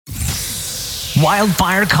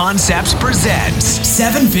Wildfire Concepts presents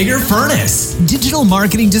Seven-Figure Furnace, digital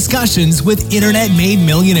marketing discussions with internet-made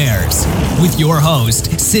millionaires. With your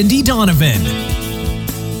host, Cindy Donovan.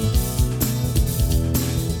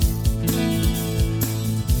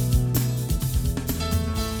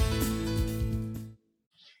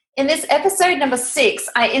 In this episode number 6,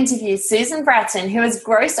 I interview Susan Bratton, who has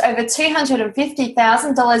grossed over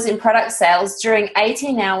 $250,000 in product sales during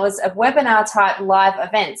 18 hours of webinar-type live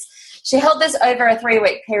events. She held this over a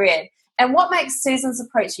 3-week period. And what makes Susan's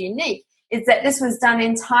approach unique is that this was done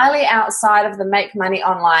entirely outside of the make money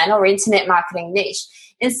online or internet marketing niche,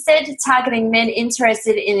 instead targeting men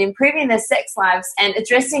interested in improving their sex lives and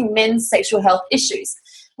addressing men's sexual health issues.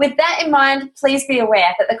 With that in mind, please be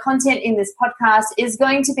aware that the content in this podcast is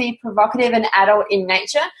going to be provocative and adult in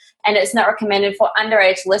nature, and it's not recommended for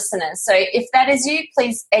underage listeners. So if that is you,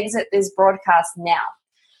 please exit this broadcast now.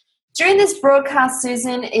 During this broadcast,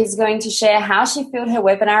 Susan is going to share how she filled her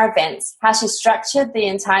webinar events, how she structured the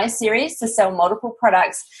entire series to sell multiple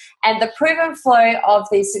products, and the proven flow of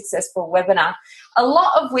the successful webinar, a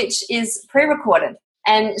lot of which is pre-recorded.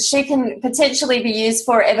 And she can potentially be used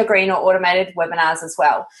for evergreen or automated webinars as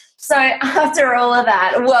well. So after all of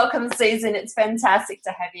that, welcome, Susan. It's fantastic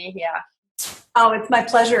to have you here. Oh, it's my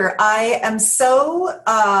pleasure. I am so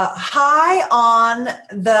high on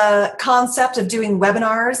the concept of doing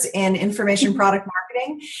webinars in information product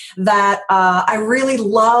marketing that I really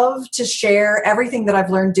love to share everything that I've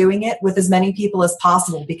learned doing it with as many people as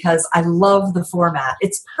possible because I love the format.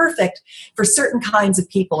 It's perfect for certain kinds of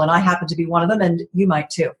people, and I happen to be one of them, and you might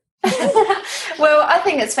too. Well, I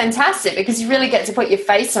think it's fantastic because you really get to put your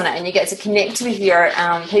face on it and you get to connect with your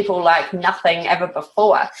people like nothing ever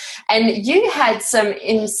before. And you had some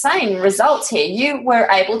insane results here. You were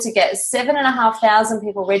able to get 7,500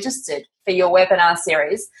 people registered for your webinar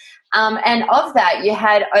series. And of that, you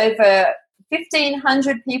had over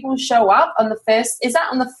 1,500 people show up on the first. Is that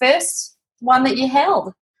on the first one that you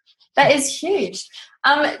held? That is huge.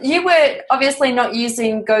 You were obviously not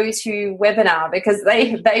using GoToWebinar because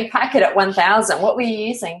they pack it at 1,000. What were you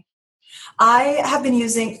using? I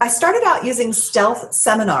started out using Stealth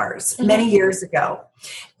Seminars many years ago.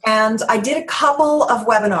 And I did a couple of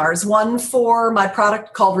webinars, one for my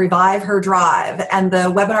product called Revive Her Drive, and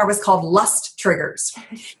the webinar was called Lust Triggers.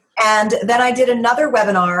 And then I did another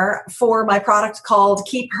webinar for my product called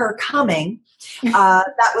Keep Her Coming.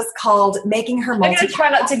 That was called Making Her Multi. I'm going to try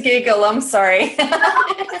not to giggle. I'm sorry.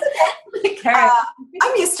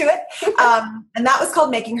 I'm used to it. And that was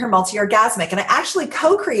called Making Her Multi-Orgasmic. And I actually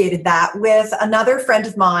co-created that with another friend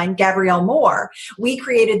of mine, Gabrielle Moore. We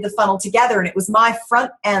created the funnel together, and it was my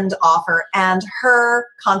front end offer and her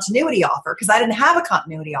continuity offer because I didn't have a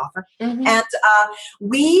continuity offer. Mm-hmm. And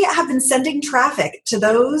we have been sending traffic to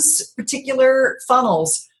those particular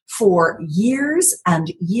funnels for years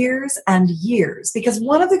and years and years. Because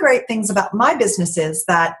one of the great things about my business is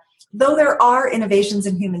that though there are innovations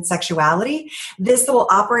in human sexuality, this little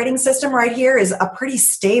operating system right here is a pretty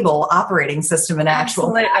stable operating system in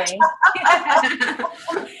actual fact.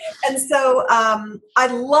 And so I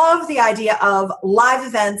love the idea of live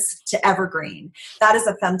events to evergreen. That is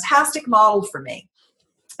a fantastic model for me.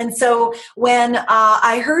 And so when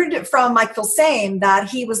I heard from Mike Filsaime that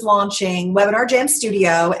he was launching Webinar Jam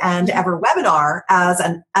Studio and EverWebinar as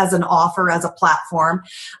an offer, as a platform,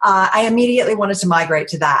 I immediately wanted to migrate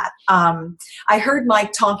to that. I heard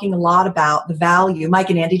Mike talking a lot about the value, Mike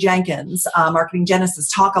and Andy Jenkins, Marketing Genesis,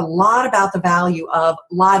 talk a lot about the value of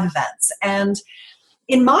live events. And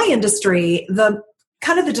in my industry, the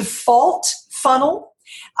kind of the default funnel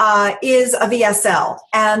is a VSL.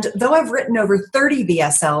 And though I've written over 30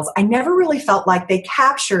 VSLs, I never really felt like they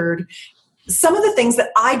captured some of the things that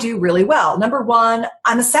I do really well. Number one,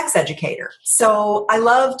 I'm a sex educator, so I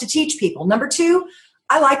love to teach people. Number two,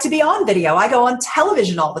 I like to be on video. I go on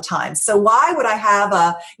television all the time. So why would I have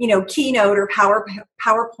a, Keynote or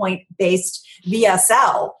PowerPoint-based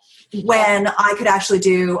VSL when I could actually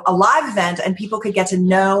do a live event and people could get to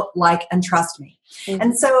know, like, and trust me? Mm-hmm.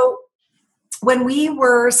 And so when we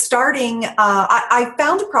were starting, I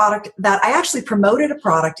found a product that I actually promoted a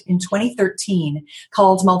product in 2013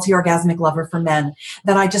 called Multi-Orgasmic Lover for Men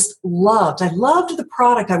that I just loved. I loved the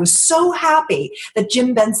product. I was so happy that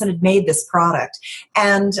Jim Benson had made this product.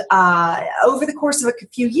 And over the course of a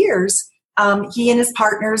few years, he and his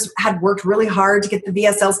partners had worked really hard to get the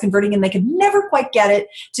VSLs converting, and they could never quite get it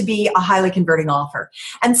to be a highly converting offer.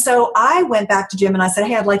 And so I went back to Jim and I said,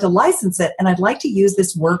 hey, I'd like to license it, and I'd like to use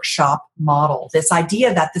this workshop model, this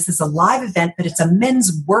idea that this is a live event, but it's a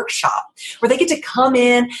men's workshop where they get to come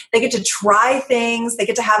in, they get to try things, they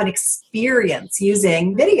get to have an experience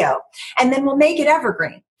using video, and then we'll make it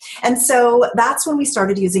evergreen. And so that's when we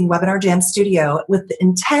started using Webinar Jam Studio with the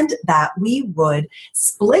intent that we would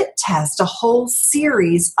split test a whole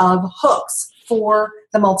series of hooks for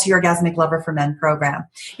the Multi-Orgasmic Lover for Men program.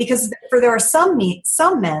 Because there are some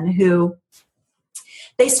men who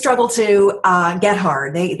they struggle to get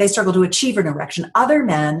hard. They struggle to achieve an erection. Other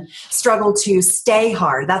men struggle to stay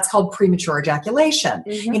hard. That's called premature ejaculation.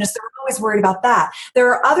 So we're always worried about that.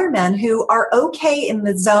 There are other men who are okay in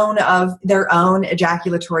the zone of their own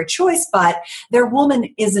ejaculatory choice, but their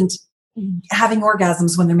woman isn't having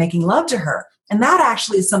orgasms when they're making love to her. And that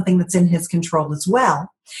actually is something that's in his control as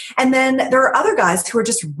well. And then there are other guys who are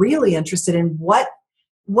just really interested in what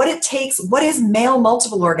it takes. What is male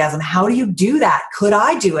multiple orgasm? How do you do that? Could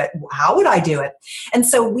I do it? How would I do it? And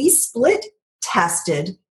so we split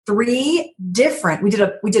tested we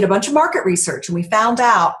did a bunch of market research, and we found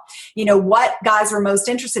out, what guys were most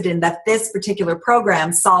interested in that this particular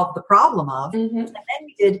program solved the problem of. And then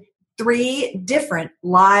we did 3 different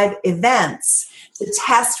live events to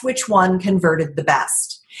test which one converted the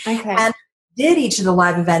best. Okay. And did each of the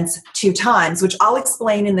live events 2 times, which I'll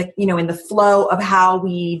explain in the flow of how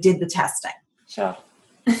we did the testing. Sure.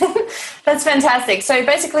 That's fantastic. So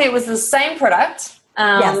basically it was the same product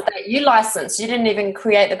yes. that you licensed. You didn't even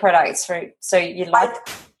create the products so you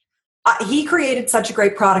he created such a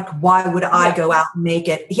great product. Why would I go out and make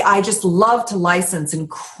it? I just love to license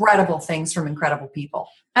incredible things from incredible people.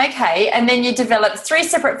 Okay. And then you developed 3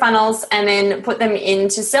 separate funnels and then put them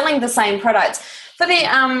into selling the same product. For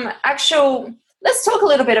the let's talk a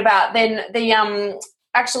little bit about then the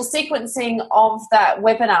actual sequencing of that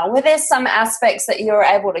webinar. Were there some aspects that you were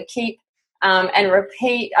able to keep and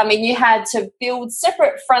repeat? I mean, you had to build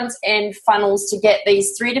separate front end funnels to get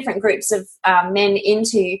these 3 different groups of men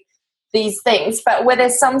into these things, but were there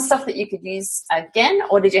some stuff that you could use again,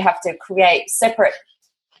 or did you have to create separate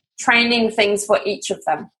training things for each of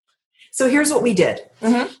them? So here's what we did.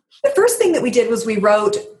 The first thing that we did was we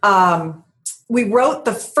wrote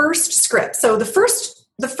the first script. So the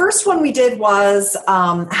first one we did was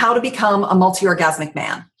how to become a multi-orgasmic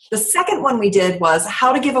man. The second one we did was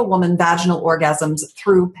how to give a woman vaginal orgasms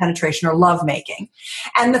through penetration or lovemaking.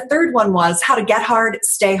 And the third one was how to get hard,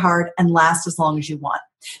 stay hard, and last as long as you want.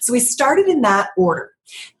 So we started in that order.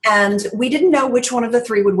 And we didn't know which one of the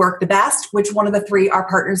 3 would work the best, which one of the 3 our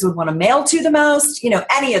partners would want to mail to the most,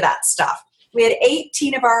 any of that stuff. We had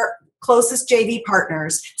 18 of our closest JV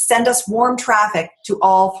partners send us warm traffic to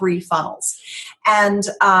all 3 funnels. And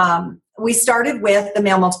we started with the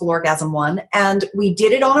male multiple orgasm one, and we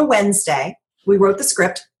did it on a Wednesday. We wrote the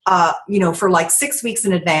script, for like 6 weeks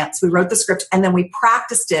in advance. We wrote the script, and then we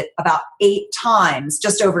practiced it about 8 times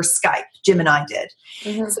just over Skype. Jim and I did.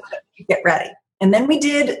 So that we could get ready. And then we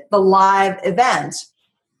did the live event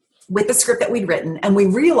with the script that we'd written, and we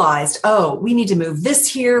realized, we need to move this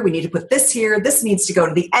here, we need to put this here, this needs to go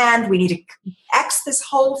to the end, we need to X this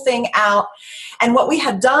whole thing out. And what we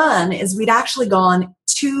had done is we'd actually gone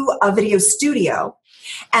to a video studio,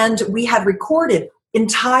 and we had recorded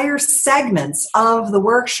entire segments of the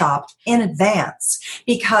workshop in advance,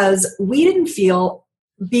 because we didn't feel,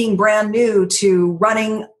 being brand new to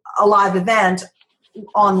running a live event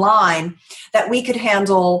online, that we could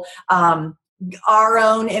handle our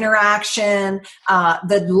own interaction,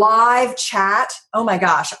 the live chat. Oh my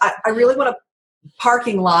gosh, I really want to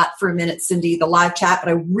parking lot for a minute, Cindy, the live chat, but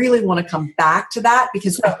I really want to come back to that,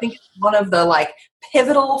 because I think it's one of the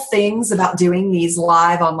pivotal things about doing these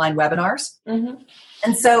live online webinars.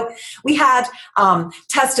 And so we had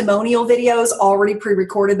testimonial videos already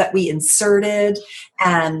pre-recorded that we inserted,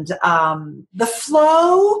 and the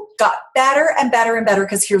flow got better and better and better,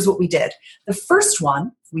 because here's what we did. The first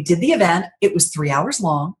one, we did the event. It was 3 hours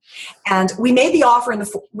long, and we made the offer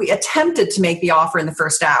we attempted to make the offer in the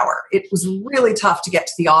first hour. It was really tough to get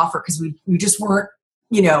to the offer because we just weren't,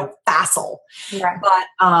 facile. Right.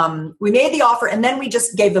 But we made the offer, and then we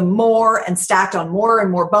just gave them more and stacked on more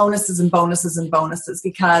and more bonuses and bonuses and bonuses,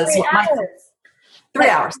 because 3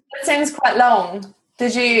 hours. That sounds quite long.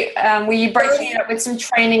 Did you were you breaking it up with some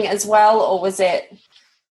training as well, or was it?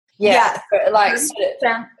 Yeah,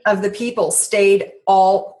 30% of the people stayed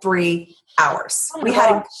all 3 hours. We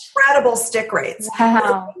had incredible stick rates.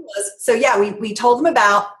 Wow. We told them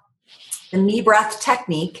about the knee breath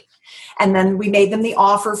technique, and then we made them the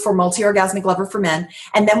offer for Multi-Orgasmic Lover for Men.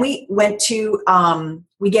 And then we went to,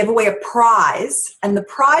 we gave away a prize, and the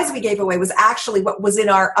prize we gave away was actually what was in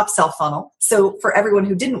our upsell funnel. So for everyone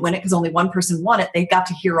who didn't win it, because only one person won it, they got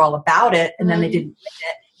to hear all about it, and then they didn't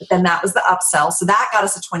win it. but then that was the upsell. So that got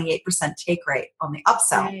us a 28% take rate on the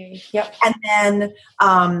upsell. Okay. Yep. And then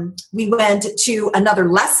we went to another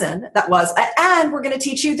lesson that was, and we're going to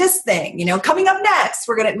teach you this thing, coming up next,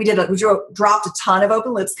 we dropped a ton of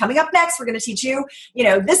open loops. Coming up next, we're going to teach you,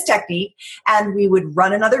 this technique. And we would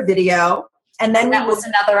run another video. And then that was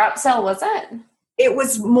another upsell, was it? It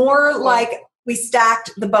was more like we stacked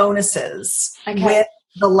the bonuses with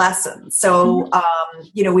the lesson. So,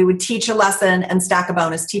 we would teach a lesson and stack a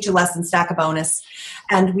bonus, teach a lesson, stack a bonus.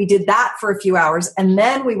 And we did that for a few hours. And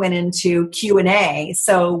then we went into Q&A.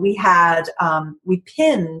 So we had,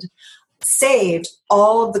 saved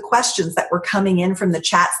all of the questions that were coming in from the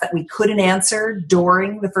chats that we couldn't answer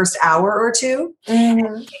during the first hour or two.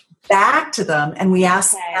 And back to them, and we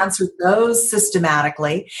answered those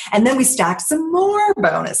systematically, and then we stacked some more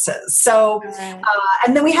bonuses. So,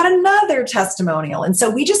 and then we had another testimonial, and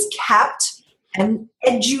so we just kept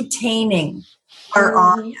edutaining our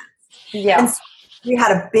audience. Yeah, and so we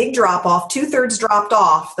had a big drop off. 2/3 dropped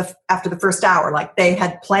off after the first hour. Like they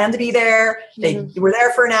had planned to be there, they were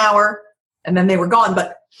there for an hour, and then they were gone.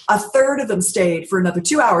 But a third of them stayed for another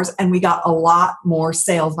 2 hours, and we got a lot more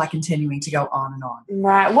sales by continuing to go on and on.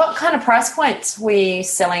 Right. What kind of price points were you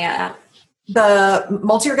selling it at? The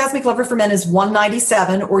multi-orgasmic lover for men is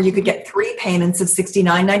 $197, or you could get 3 payments of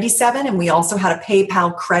 $69.97. And we also had a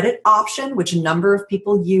PayPal credit option, which a number of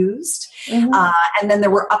people used. And then there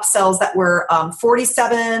were upsells that were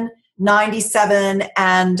 $47.97,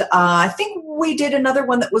 and I think we did another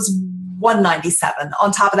one that was $197.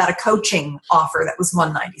 On top of that, a coaching offer that was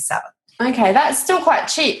 $197. Okay, that's still quite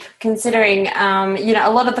cheap considering, a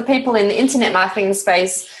lot of the people in the internet marketing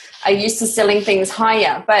space are used to selling things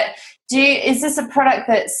higher. But is this a product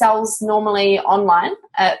that sells normally online?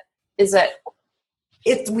 Is it?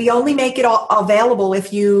 We only make it available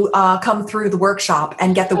if you come through the workshop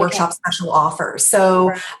and get the workshop special offer.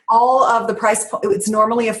 So all of the price, it's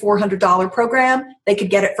normally a $400 program. They could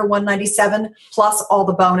get it for $197 plus all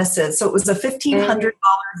the bonuses. So it was a $1,500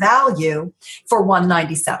 value for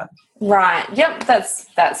 $197. Right. Yep.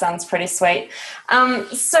 That sounds pretty sweet.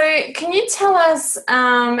 So can you tell us,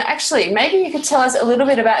 actually, maybe you could tell us a little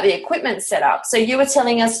bit about the equipment setup. So you were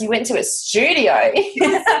telling us you went to a studio.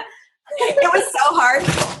 It was so hard.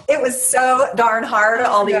 It was so darn hard.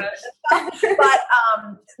 But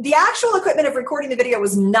the actual equipment of recording the video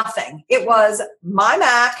was nothing. It was my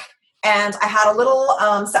Mac, and I had a little,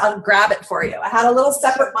 so I'll grab it for you. I had a little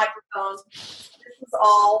separate microphone. This was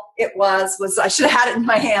all it was I should have had it in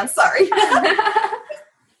my hand. Sorry.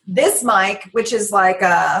 This mic, which is like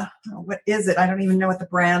what is it? I don't even know what the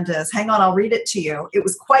brand is. Hang on, I'll read it to you. It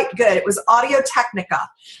was quite good. It was Audio Technica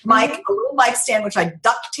mic, a little mic stand, which I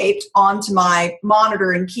duct taped onto my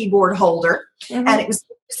monitor and keyboard holder. And it was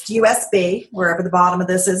just USB, wherever the bottom of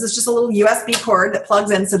this is. It's just a little USB cord that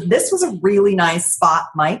plugs in. So this was a really nice spot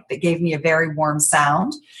mic that gave me a very warm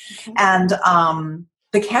sound. And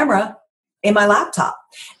the camera in my laptop.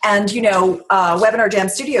 And, Webinar Jam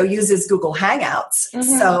Studio uses Google Hangouts.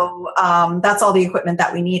 So that's all the equipment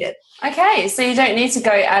that we needed. Okay, so you don't need to go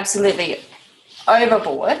absolutely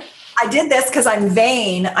overboard. I did this because I'm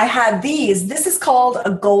vain. I had these. This is called a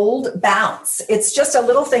gold bounce. It's just a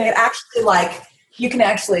little thing. It actually, you can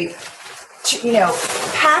actually,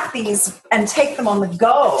 pack these and take them on the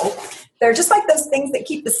go. They're just like those things that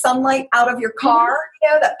keep the sunlight out of your car,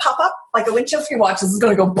 that pop up like a windshield screen watch. This is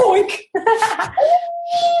going to go boink.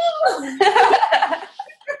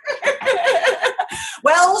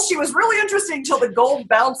 Well, she was really interesting until the gold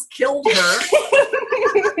bounce killed her.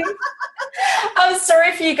 I'm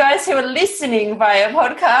sorry for you guys who are listening via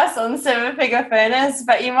podcast on Seven Figure Furnace,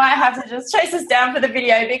 but you might have to just chase us down for the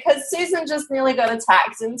video because Susan just nearly got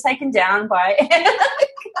attacked and taken down by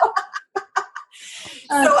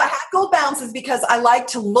So I had gold bounces because I like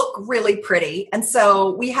to look really pretty. And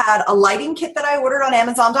so we had a lighting kit that I ordered on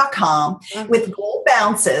Amazon.com with gold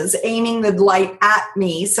bounces aiming the light at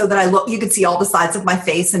me so that you could see all the sides of my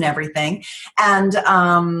face and everything. And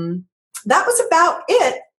that was about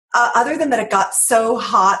it. Other than that, it got so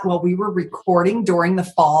hot while we were recording during the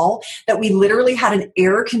fall that we literally had an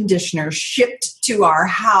air conditioner shipped to our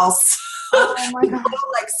house. Oh my God.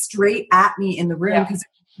 Like straight at me in the room because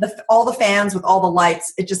all the fans with all the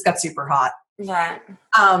lights, it just got super hot. Right.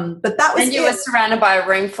 But that was And you were surrounded by a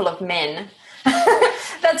room full of men.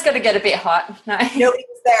 That's got to get a bit hot. No. Nobody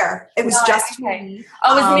was there. It was just me.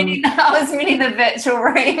 I was meaning the virtual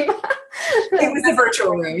room. It was a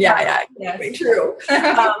virtual room. Yeah. True.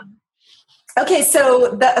 Okay,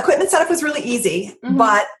 so the equipment setup was really easy,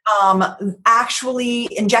 but actually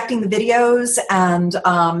injecting the videos and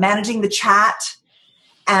managing the chat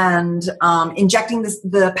and injecting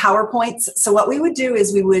the PowerPoints. So what we would do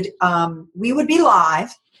is we would be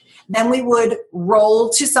live. Then we would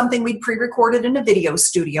roll to something we'd pre-recorded in a video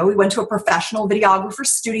studio. We went to a professional videographer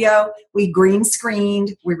studio. We green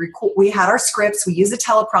screened. We had our scripts. We used a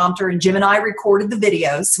teleprompter, and Jim and I recorded the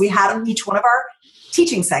videos. So we had each one of our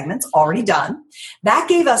teaching segments already done. That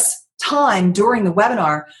gave us time during the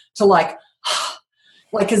webinar to like,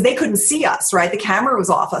 because they couldn't see us, right? The camera was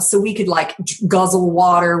off us. So we could like guzzle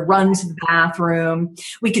water, run to the bathroom.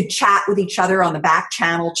 We could chat with each other on the back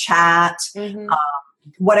channel chat.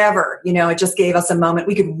 Whatever, it just gave us a moment.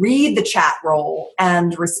 We could read the chat roll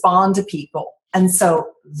and respond to people. And so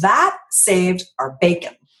that saved our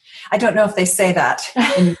bacon. I don't know if they say that.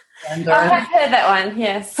 I have heard that one,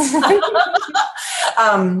 yes.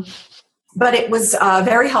 But it was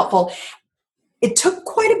very helpful. It took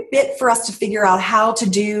quite a bit for us to figure out how to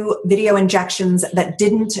do video injections that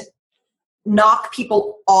didn't knock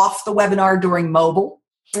people off the webinar during mobile.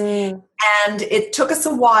 And it took us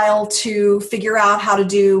a while to figure out how to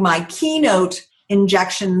do my keynote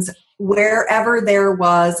injections wherever there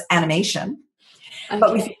was animation. Okay.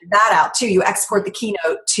 But we figured that out too. You export the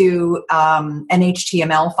keynote to an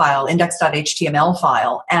HTML file, index.html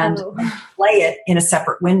file, and play it in a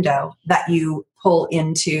separate window that you pull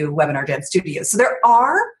into Webinar Jam Studio. So there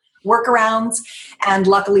are workarounds, and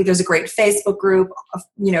luckily there's a great Facebook group,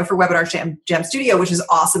 for Webinar Jam Studio, which is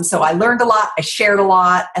awesome. So I learned a lot, I shared a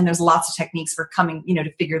lot, and there's lots of techniques for coming,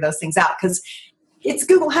 to figure those things out, because it's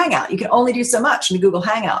Google Hangout. You can only do so much in the Google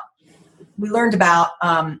Hangout. We learned about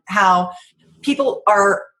how people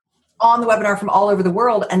are on the webinar from all over the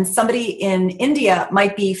world, and somebody in India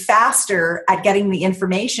might be faster at getting the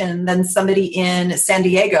information than somebody in San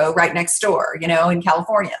Diego right next door, in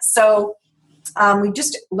California. So we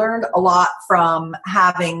just learned a lot from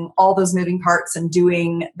having all those moving parts and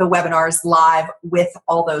doing the webinars live with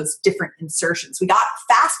all those different insertions. We got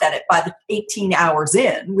fast at it by the 18 hours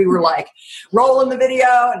in. We were like rolling the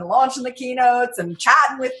video and launching the keynotes and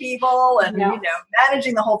chatting with people and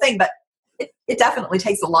managing the whole thing. But it definitely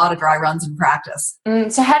takes a lot of dry runs and practice.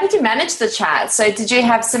 So how did you manage the chat? So did you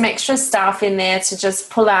have some extra staff in there to just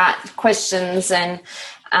pull out questions and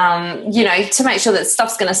to make sure that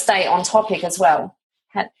stuff's going to stay on topic as well?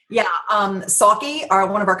 Yeah. Saki,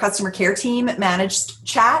 one of our customer care team, managed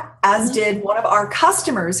chat, as did one of our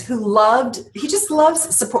customers who he just loves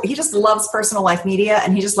support. He just loves personal life media,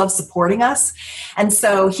 and he just loves supporting us. And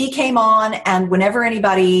so he came on, and whenever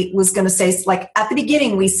anybody was going to say, like at the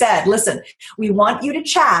beginning, we said, listen, we want you to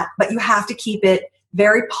chat, but you have to keep it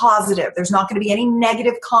very positive. There's not going to be any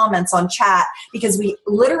negative comments on chat, because we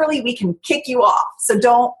can kick you off.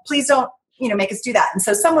 So please don't, make us do that. And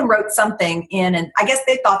so someone wrote something in, and I guess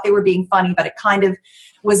they thought they were being funny, but it kind of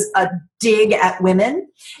was a dig at women.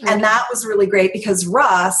 And that was really great, because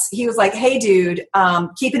Russ, he was like, hey dude,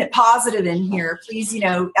 keeping it positive in here, please,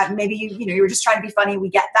 maybe you were just trying to be funny. We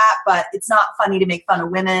get that, but it's not funny to make fun of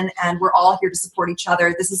women, and we're all here to support each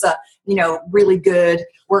other. This is a, really good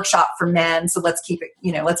workshop for men. So let's keep it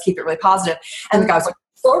really positive. And the guy was like,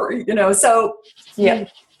 sorry, so yeah.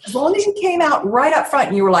 As long as you came out right up front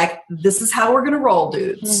and you were like, this is how we're going to roll,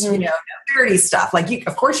 dudes, no dirty stuff. Like,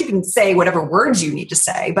 of course you can say whatever words you need to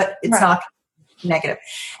say, but it's not negative.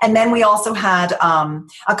 And then we also had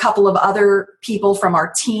a couple of other people from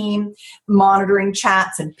our team monitoring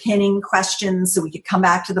chats and pinning questions so we could come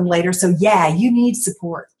back to them later. So yeah, you need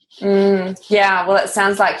support. Yeah, well, it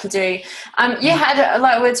sounds like you do. You had,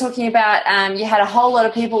 like we were talking about, you had a whole lot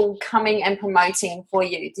of people coming and promoting for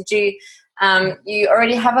you. Did you, you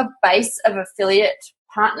already have a base of affiliate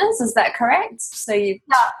partners, is that correct? Yeah,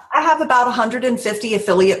 I have about 150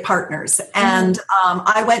 affiliate partners, and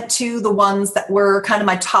I went to the ones that were kind of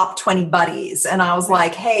my top 20 buddies, and I was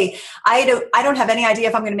like, hey, I don't have any idea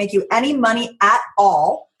if I'm going to make you any money at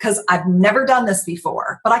all, because I've never done this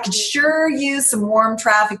before, but I could sure use some warm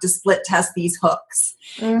traffic to split test these hooks.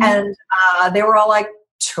 And they were all like,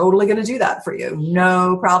 totally going to do that for you.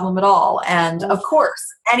 No problem at all. And of course,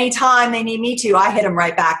 anytime they need me to, I hit them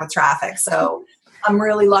right back with traffic. So I'm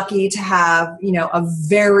really lucky to have, a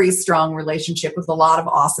very strong relationship with a lot of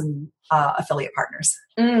awesome affiliate partners.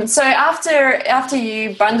 So after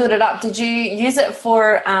you bundled it up, did you use it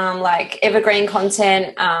for like evergreen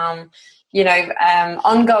content,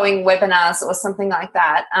 ongoing webinars or something like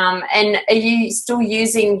that? And are you still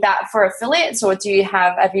using that for affiliates, or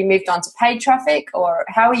have you moved on to paid traffic, or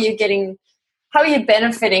how are you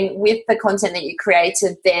benefiting with the content that you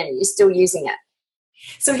created then? Are you still using it?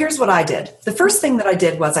 So here's what I did. The first thing that I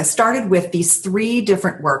did was I started with these 3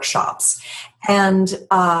 different workshops, and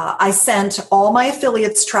I sent all my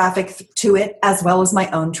affiliates traffic to it as well as my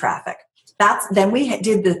own traffic. Then we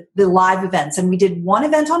did the live events, and we did one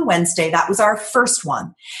event on Wednesday. That was our first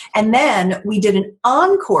one. And then we did an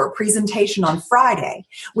encore presentation on Friday,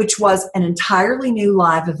 which was an entirely new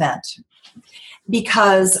live event,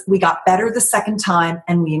 because we got better the second time,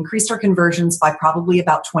 and we increased our conversions by probably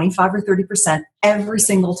about 25 or 30% every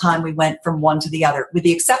single time we went from one to the other, with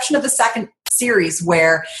the exception of the second series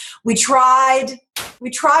where we tried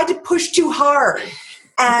to push too hard,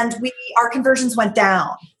 and our conversions went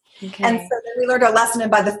down. Okay. And so then we learned our lesson,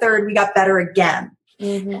 and by the third, we got better again.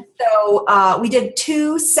 Mm-hmm. So we did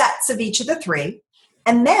 2 sets of each of the 3.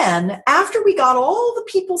 And then after we got all the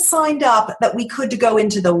people signed up that we could to go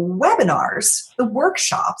into the webinars, the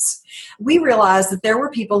workshops, we realized that there were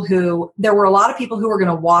a lot of people who were going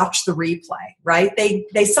to watch the replay, right?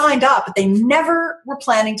 They signed up, but they never were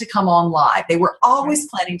planning to come on live. They were always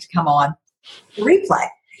planning to come on the replay.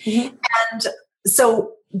 Mm-hmm. And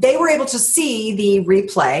so they were able to see the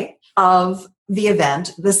replay of the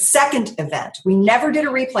event, the second event. We never did a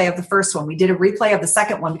replay of the first one. We did a replay of the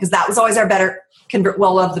second one because that was always our better,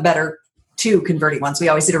 of the better 2 converting ones. We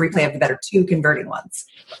always did a replay of the better 2 converting ones.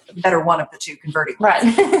 The better one of the 2 converting ones.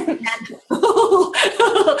 Right.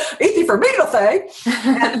 Easy for me to say.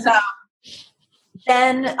 And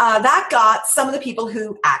then that got some of the people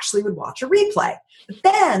who actually would watch a replay. But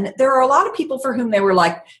then there are a lot of people for whom they were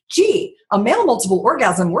like, gee, a male multiple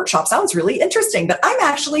orgasm workshop sounds really interesting, but I'm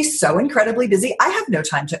actually so incredibly busy. I have no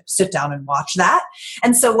time to sit down and watch that.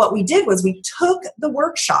 And so what we did was we took the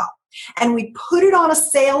workshop and we put it on a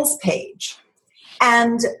sales page.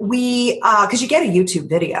 And because you get a YouTube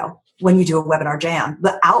video when you do a webinar jam,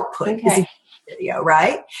 the output is a video,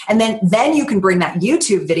 right? And then you can bring that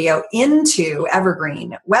YouTube video into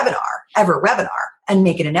Evergreen webinar, and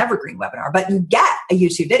make it an Evergreen webinar, but you get a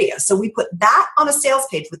YouTube video. So we put that on a sales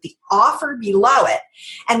page with the offer below it.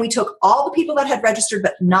 And we took all the people that had registered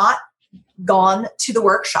but not gone to the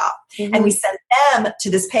workshop, mm-hmm. and we sent them to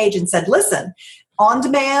this page and said, listen, on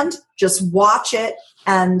demand, just watch it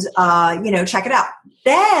and, check it out.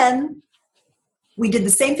 Then we did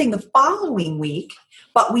the same thing the following week,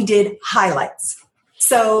 but we did highlights.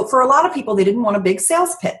 So for a lot of people, they didn't want a big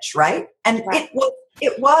sales pitch, right? And right.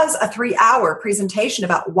 It was a 3-hour presentation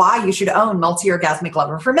about why you should own multi-orgasmic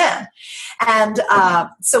lover for men. And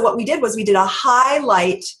so what we did was we did a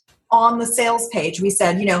highlight on the sales page. We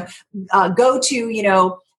said, go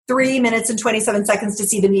to, 3 minutes and 27 seconds to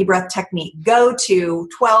see the knee breath technique. Go to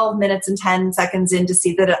 12 minutes and 10 seconds in to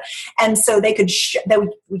see that. And so they could,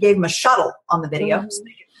 we gave them a shuttle on the video. Mm-hmm. So they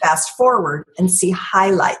could fast forward and see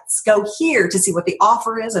highlights. Go here to see what the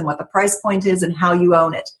offer is and what the price point is and how you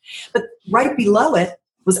own it. But right below it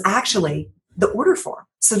was actually the order form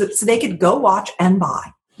so they could go watch and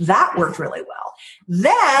buy. That worked really well.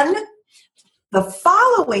 Then the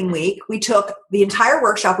following week, we took the entire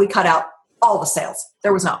workshop. We cut out all the sales.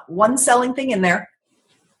 There was not one selling thing in there.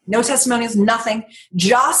 No testimonials, nothing.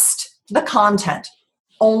 Just the content.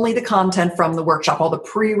 Only the content from the workshop, all the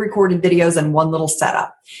pre-recorded videos and one little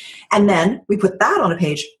setup. And then we put that on a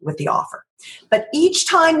page with the offer. But each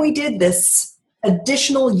time we did this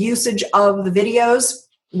additional usage of the videos,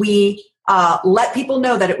 we let people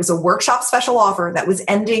know that it was a workshop special offer that was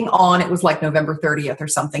ending on, it was like November 30th or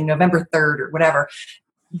something, November 3rd or whatever.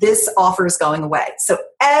 This offer is going away. So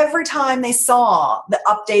every time they saw the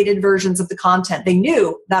updated versions of the content, they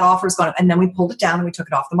knew that offer is going, and then we pulled it down and we took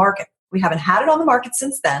it off the market. We haven't had it on the market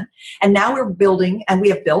since then. And now we're building, and we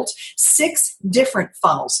have built 6 different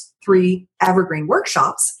funnels, 3 evergreen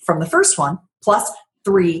workshops from the first one, plus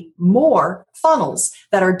 3 more funnels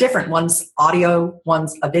that are different. One's audio,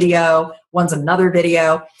 one's a video, one's another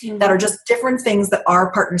video, mm-hmm. that are just different things that our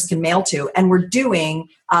partners can mail to. And we're doing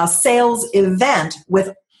a sales event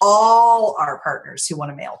with all our partners who want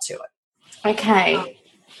to mail to it. Okay.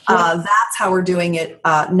 That's how we're doing it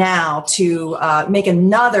now, to make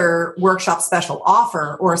another workshop special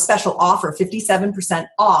offer, or a special offer, 57%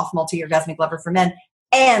 off multi-orgasmic lover for men,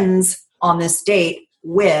 ends on this date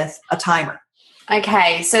with a timer.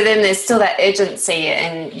 Okay, so then there's still that urgency,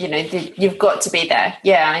 and you've got to be there.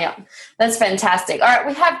 Yeah, that's fantastic. All right,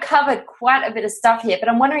 we have covered quite a bit of stuff here, but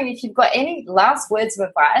I'm wondering if you've got any last words of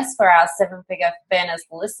advice for our 7-figure fairness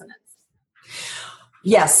listeners.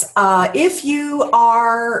 Yes, if you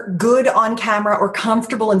are good on camera or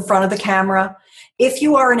comfortable in front of the camera, if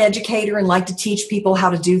you are an educator and like to teach people how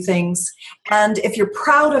to do things, and if you're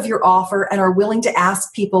proud of your offer and are willing to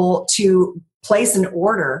ask people to place an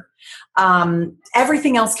order,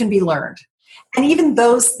 everything else can be learned. And even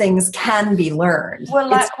those things can be learned. Well,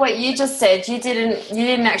 like what you just said, you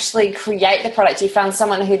didn't actually create the product. You found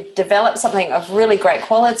someone who developed something of really great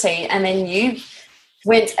quality, and then you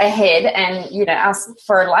went ahead and, asked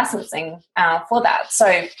for licensing for that.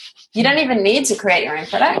 So you don't even need to create your own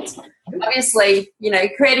product. Obviously,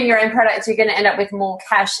 creating your own product, you're going to end up with more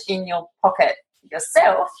cash in your pocket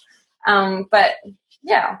yourself. But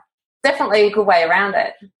yeah, definitely a good way around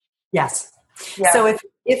it. Yes. Yeah. So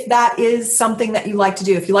if that is something that you like to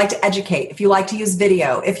do, if you like to educate, if you like to use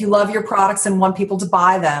video, if you love your products and want people to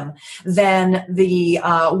buy them, then the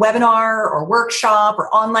webinar or workshop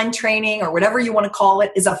or online training or whatever you want to call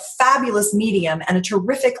it is a fabulous medium and a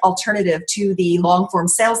terrific alternative to the long form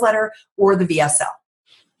sales letter or the VSL.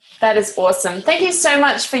 That is awesome. Thank you so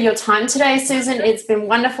much for your time today, Susan. It's been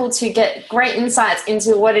wonderful to get great insights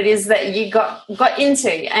into what it is that you got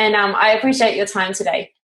into. And I appreciate your time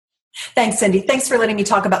today. Thanks, Cindy. Thanks for letting me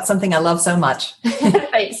talk about something I love so much.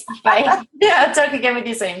 Thanks. Bye. Yeah, I'll talk again with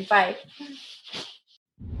you soon. Bye.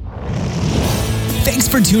 Thanks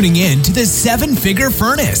for tuning in to the 7-Figure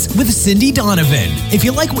Furnace with Cindy Donovan. If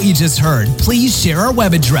you like what you just heard, please share our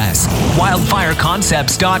web address,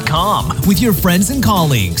 wildfireconcepts.com, with your friends and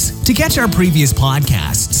colleagues. To catch our previous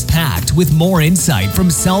podcasts, packed with more insight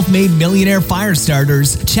from self-made millionaire fire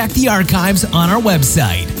starters, check the archives on our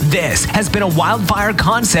website. This has been a Wildfire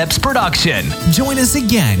Concepts production. Join us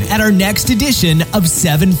again at our next edition of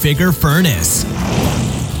 7-Figure Furnace.